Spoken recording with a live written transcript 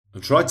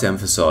I've tried to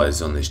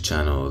emphasize on this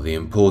channel the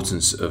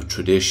importance of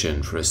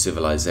tradition for a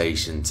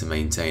civilization to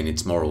maintain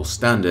its moral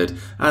standard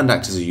and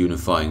act as a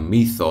unifying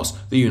mythos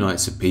that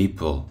unites a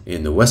people.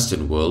 In the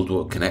Western world,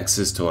 what connects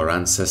us to our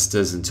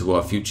ancestors and to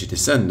our future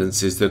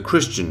descendants is the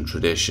Christian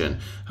tradition.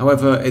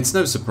 However, it's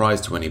no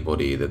surprise to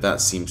anybody that that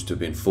seems to have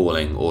been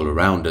falling all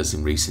around us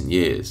in recent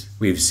years.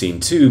 We've seen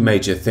two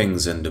major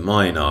things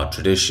undermine our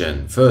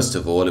tradition. First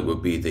of all, it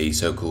would be the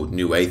so-called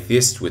new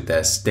atheists with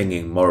their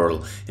stinging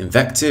moral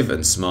invective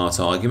and smart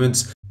arguments.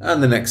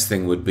 And the next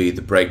thing would be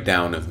the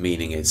breakdown of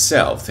meaning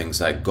itself. Things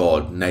like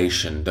God,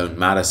 nation don't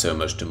matter so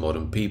much to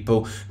modern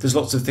people. There's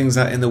lots of things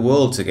out in the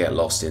world to get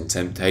lost in: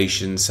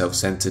 temptation,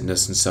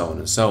 self-centeredness, and so on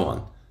and so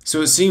on.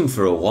 So it seemed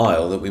for a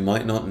while that we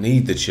might not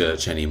need the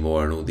church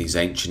anymore and all these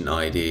ancient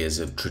ideas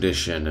of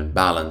tradition and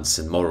balance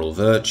and moral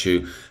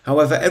virtue.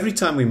 However, every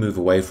time we move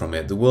away from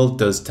it, the world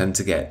does tend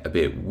to get a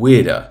bit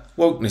weirder.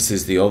 Wokeness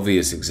is the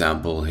obvious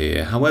example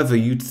here. However,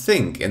 you'd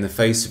think in the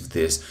face of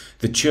this,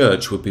 the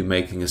church would be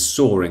making a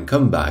soaring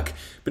comeback.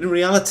 But in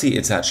reality,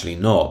 it's actually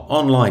not.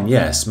 Online,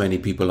 yes, many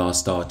people are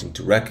starting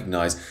to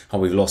recognize how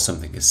we've lost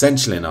something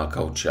essential in our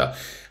culture.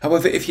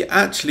 However, if you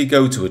actually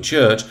go to a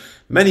church,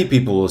 many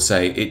people will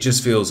say it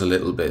just feels a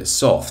little bit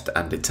soft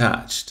and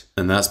detached.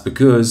 And that's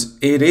because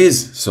it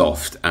is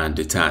soft and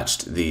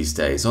detached these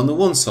days. On the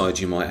one side,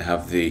 you might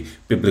have the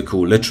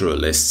biblical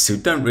literalists who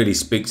don't really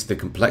speak to the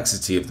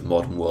complexity of the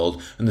modern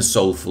world and the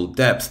soulful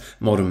depth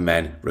modern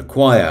men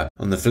require.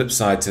 On the flip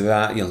side to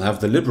that, you'll have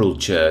the liberal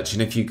church,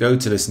 and if you go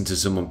to listen to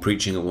someone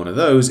preaching at one of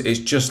those, it's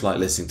just like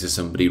listening to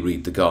somebody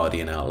read The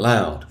Guardian out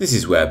loud. This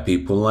is where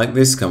people like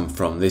this come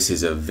from. This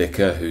is a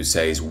vicar who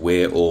says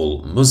we're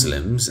all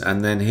Muslims,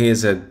 and then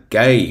here's a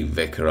gay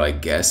vicar, I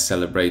guess,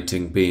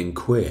 celebrating being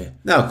queer.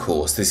 Now, of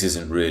course, this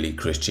isn't really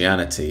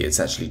Christianity, it's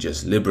actually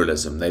just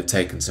liberalism. They've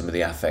taken some of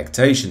the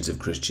affectations of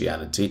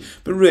Christianity,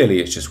 but really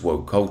it's just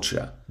woke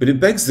culture. But it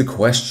begs the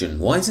question,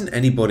 why isn't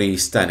anybody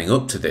standing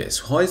up to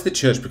this? Why has the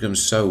church become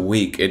so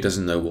weak it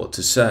doesn't know what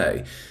to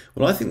say?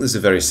 Well, I think there's a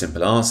very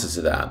simple answer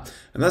to that,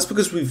 and that's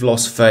because we've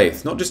lost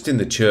faith, not just in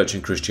the church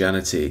and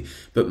Christianity,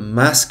 but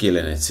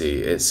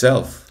masculinity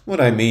itself. What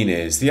I mean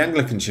is, the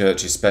Anglican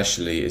Church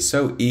especially is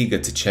so eager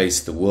to chase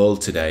the world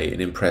today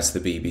and impress the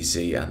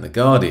BBC and The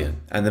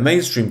Guardian. And the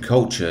mainstream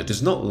culture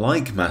does not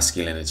like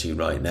masculinity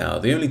right now.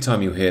 The only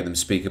time you hear them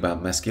speak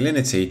about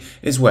masculinity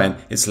is when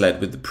it's led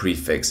with the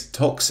prefix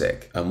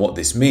toxic. And what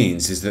this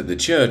means is that the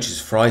church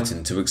is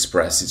frightened to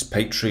express its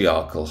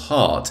patriarchal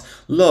heart.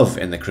 Love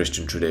in the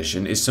Christian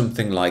tradition is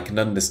something like an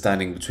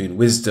understanding between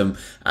wisdom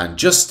and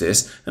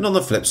justice, and on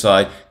the flip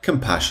side,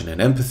 compassion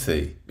and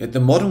empathy. Yet the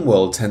modern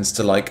world tends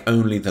to like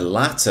only the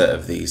latter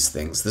of these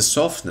things, the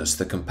softness,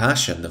 the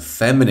compassion, the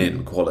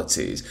feminine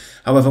qualities.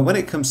 However, when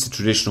it comes to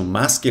traditional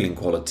masculine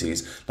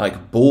qualities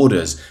like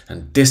borders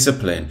and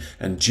discipline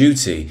and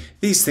duty,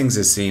 these things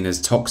are seen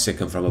as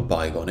toxic and from a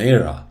bygone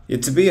era.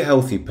 Yet to be a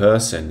healthy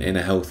person in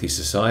a healthy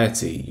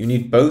society, you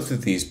need both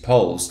of these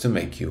poles to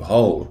make you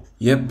whole.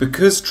 Yet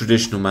because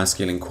traditional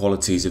masculine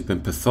qualities have been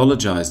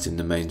pathologized in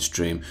the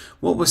mainstream,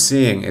 what we're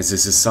seeing is a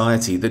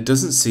society that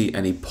doesn't see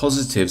any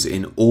positives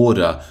in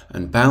order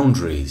and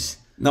boundaries.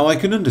 Now, I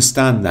can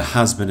understand there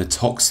has been a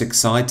toxic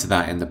side to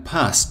that in the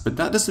past, but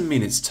that doesn't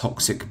mean it's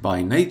toxic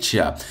by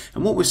nature.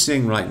 And what we're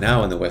seeing right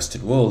now in the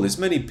Western world is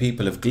many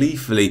people have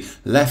gleefully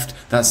left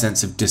that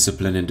sense of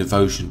discipline and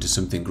devotion to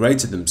something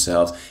greater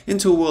themselves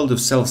into a world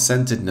of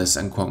self-centeredness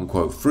and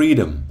quote-unquote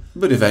freedom.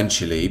 But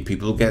eventually,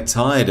 people get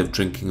tired of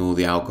drinking all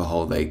the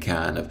alcohol they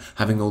can, of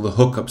having all the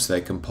hookups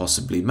they can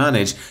possibly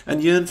manage,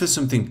 and yearn for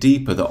something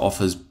deeper that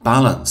offers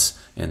balance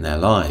in their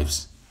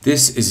lives.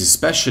 This is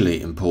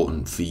especially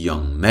important for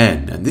young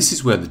men, and this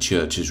is where the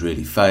church has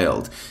really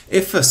failed.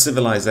 If a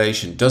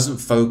civilization doesn't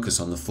focus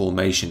on the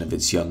formation of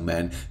its young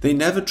men, they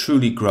never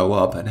truly grow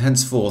up and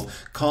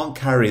henceforth can't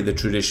carry the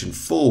tradition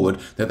forward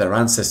that their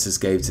ancestors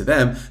gave to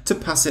them to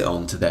pass it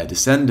on to their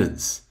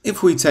descendants.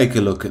 If we take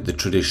a look at the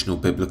traditional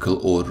biblical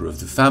order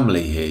of the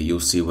family here, you'll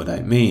see what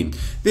I mean.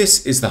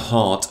 This is the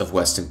heart of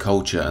Western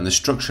culture and the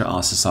structure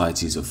our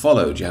societies have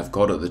followed. You have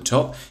God at the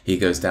top, he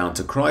goes down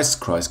to Christ,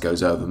 Christ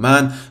goes over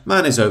man,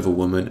 man is over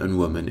woman, and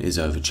woman is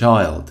over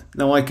child.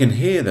 Now I can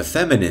hear the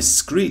feminists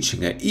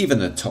screeching at even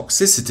the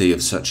toxicity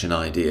of such an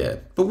idea.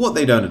 But what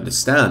they don't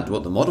understand,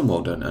 what the modern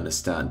world don't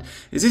understand,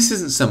 is this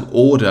isn't some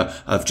order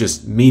of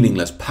just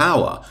meaningless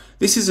power.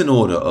 This is an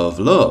order of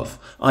love.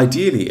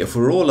 Ideally, if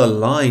we're all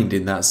aligned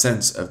in that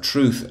sense of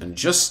truth and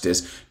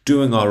justice,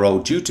 doing our role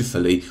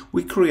dutifully,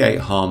 we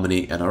create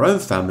harmony in our own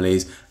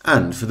families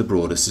and for the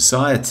broader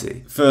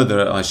society.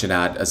 Further, I should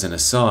add as an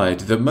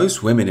aside that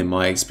most women in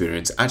my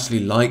experience actually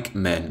like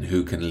men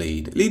who can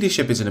lead.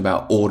 Leadership isn't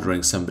about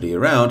ordering somebody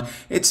around,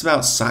 it's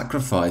about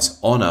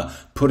sacrifice, honour,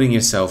 putting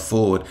yourself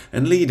forward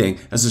and leading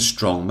as a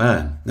strong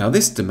man. Now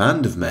this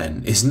demand of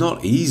men is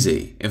not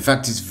easy. In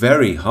fact, it's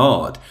very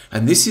hard,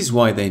 and this is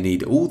why they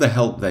need all the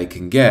help they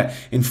can get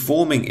in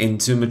forming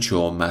into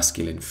mature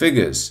masculine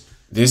figures.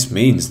 This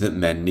means that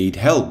men need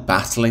help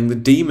battling the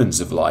demons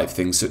of life,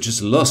 things such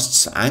as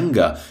lusts,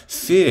 anger,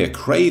 fear,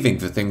 craving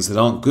for things that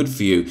aren't good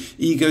for you,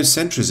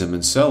 egocentrism,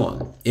 and so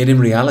on. Yet in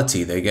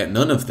reality, they get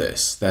none of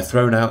this. They're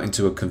thrown out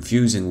into a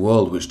confusing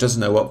world which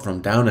doesn't know up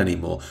from down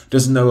anymore,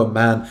 doesn't know a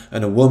man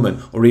and a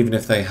woman, or even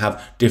if they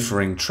have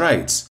differing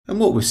traits. And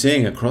what we're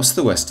seeing across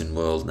the Western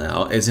world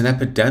now is an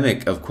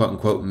epidemic of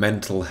quote-unquote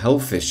mental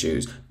health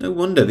issues. No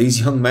wonder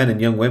these young men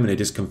and young women are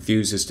just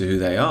confused as to who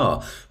they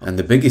are. And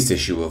the biggest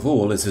issue of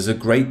all is there's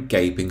a great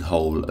gaping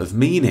hole of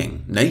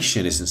meaning.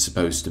 Nation isn't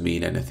supposed to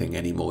mean anything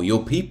anymore.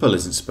 Your people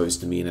isn't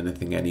supposed to mean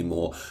anything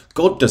anymore.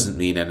 God doesn't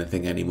mean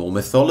anything anymore.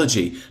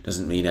 Mythology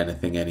doesn't mean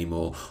anything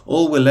anymore.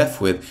 All we're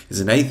left with is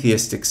an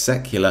atheistic,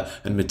 secular,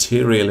 and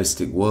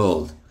materialistic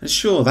world. And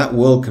sure, that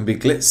world can be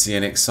glitzy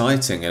and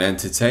exciting and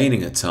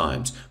entertaining at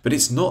times, but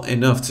it's not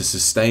enough to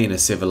sustain a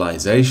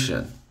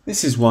civilization.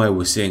 This is why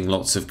we're seeing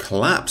lots of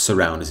collapse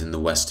around us in the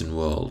Western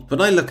world.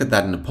 But I look at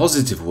that in a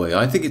positive way.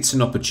 I think it's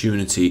an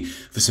opportunity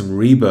for some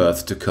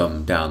rebirth to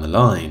come down the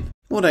line.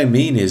 What I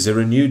mean is a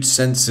renewed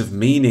sense of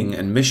meaning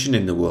and mission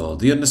in the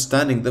world, the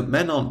understanding that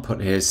men aren't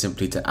put here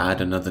simply to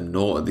add another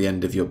naught at the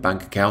end of your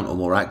bank account, or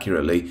more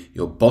accurately,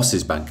 your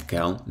boss's bank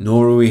account,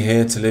 nor are we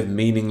here to live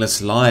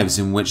meaningless lives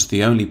in which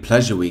the only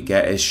pleasure we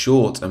get is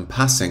short and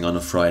passing on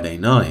a Friday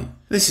night.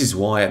 This is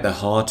why at the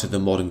heart of the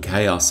modern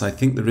chaos I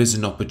think there is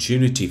an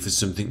opportunity for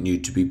something new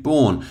to be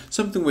born,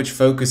 something which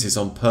focuses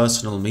on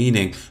personal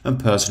meaning and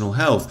personal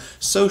health,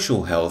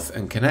 social health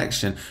and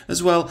connection,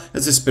 as well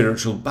as a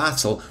spiritual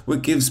battle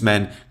which gives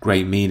men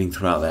great meaning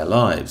throughout their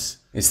lives.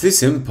 It's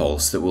this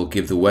impulse that will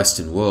give the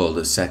Western world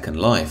a second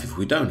life. If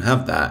we don't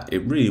have that, it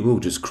really will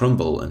just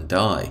crumble and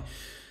die.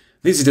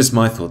 These are just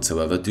my thoughts,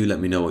 however. Do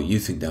let me know what you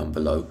think down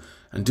below,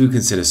 and do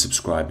consider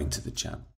subscribing to the channel.